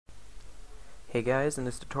Hey guys, in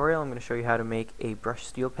this tutorial I'm going to show you how to make a brush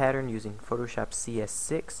steel pattern using Photoshop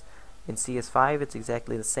CS6. In cs5 it's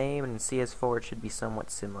exactly the same, and in cs4 it should be somewhat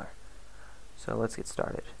similar. So let's get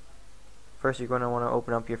started. First you're going to want to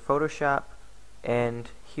open up your Photoshop, and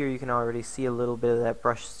here you can already see a little bit of that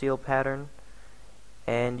brush steel pattern,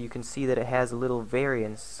 and you can see that it has a little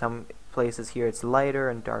variance. Some places here it's lighter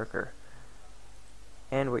and darker.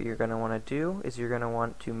 And what you're going to want to do is you're going to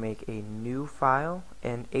want to make a new file,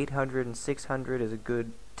 and 800 and 600 is a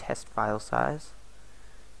good test file size.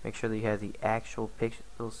 Make sure that you have the actual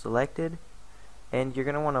pixels selected, and you're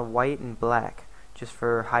going to want a white and black just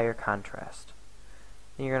for higher contrast.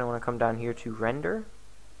 Then you're going to want to come down here to render,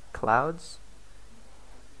 clouds,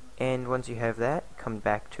 and once you have that, come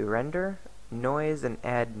back to render, noise, and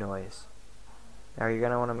add noise. Now you're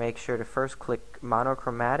going to want to make sure to first click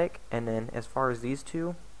monochromatic, and then as far as these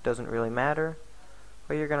two, doesn't really matter,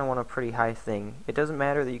 but you're going to want a pretty high thing. It doesn't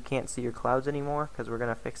matter that you can't see your clouds anymore, because we're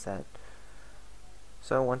going to fix that.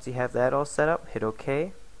 So once you have that all set up, hit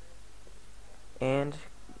OK, and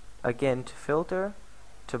again to filter,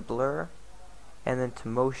 to blur, and then to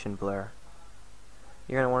motion blur.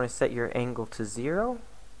 You're going to want to set your angle to 0,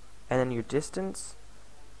 and then your distance,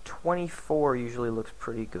 24 usually looks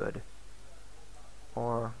pretty good.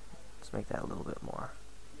 Or let's make that a little bit more.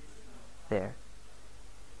 There.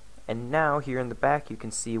 And now here in the back you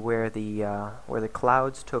can see where the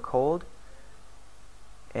clouds took hold,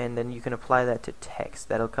 and then you can apply that to text.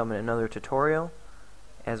 That'll come in another tutorial,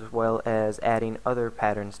 as well as adding other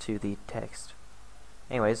patterns to the text.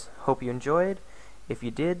 Anyways, hope you enjoyed. If you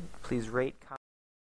did, please rate, comment,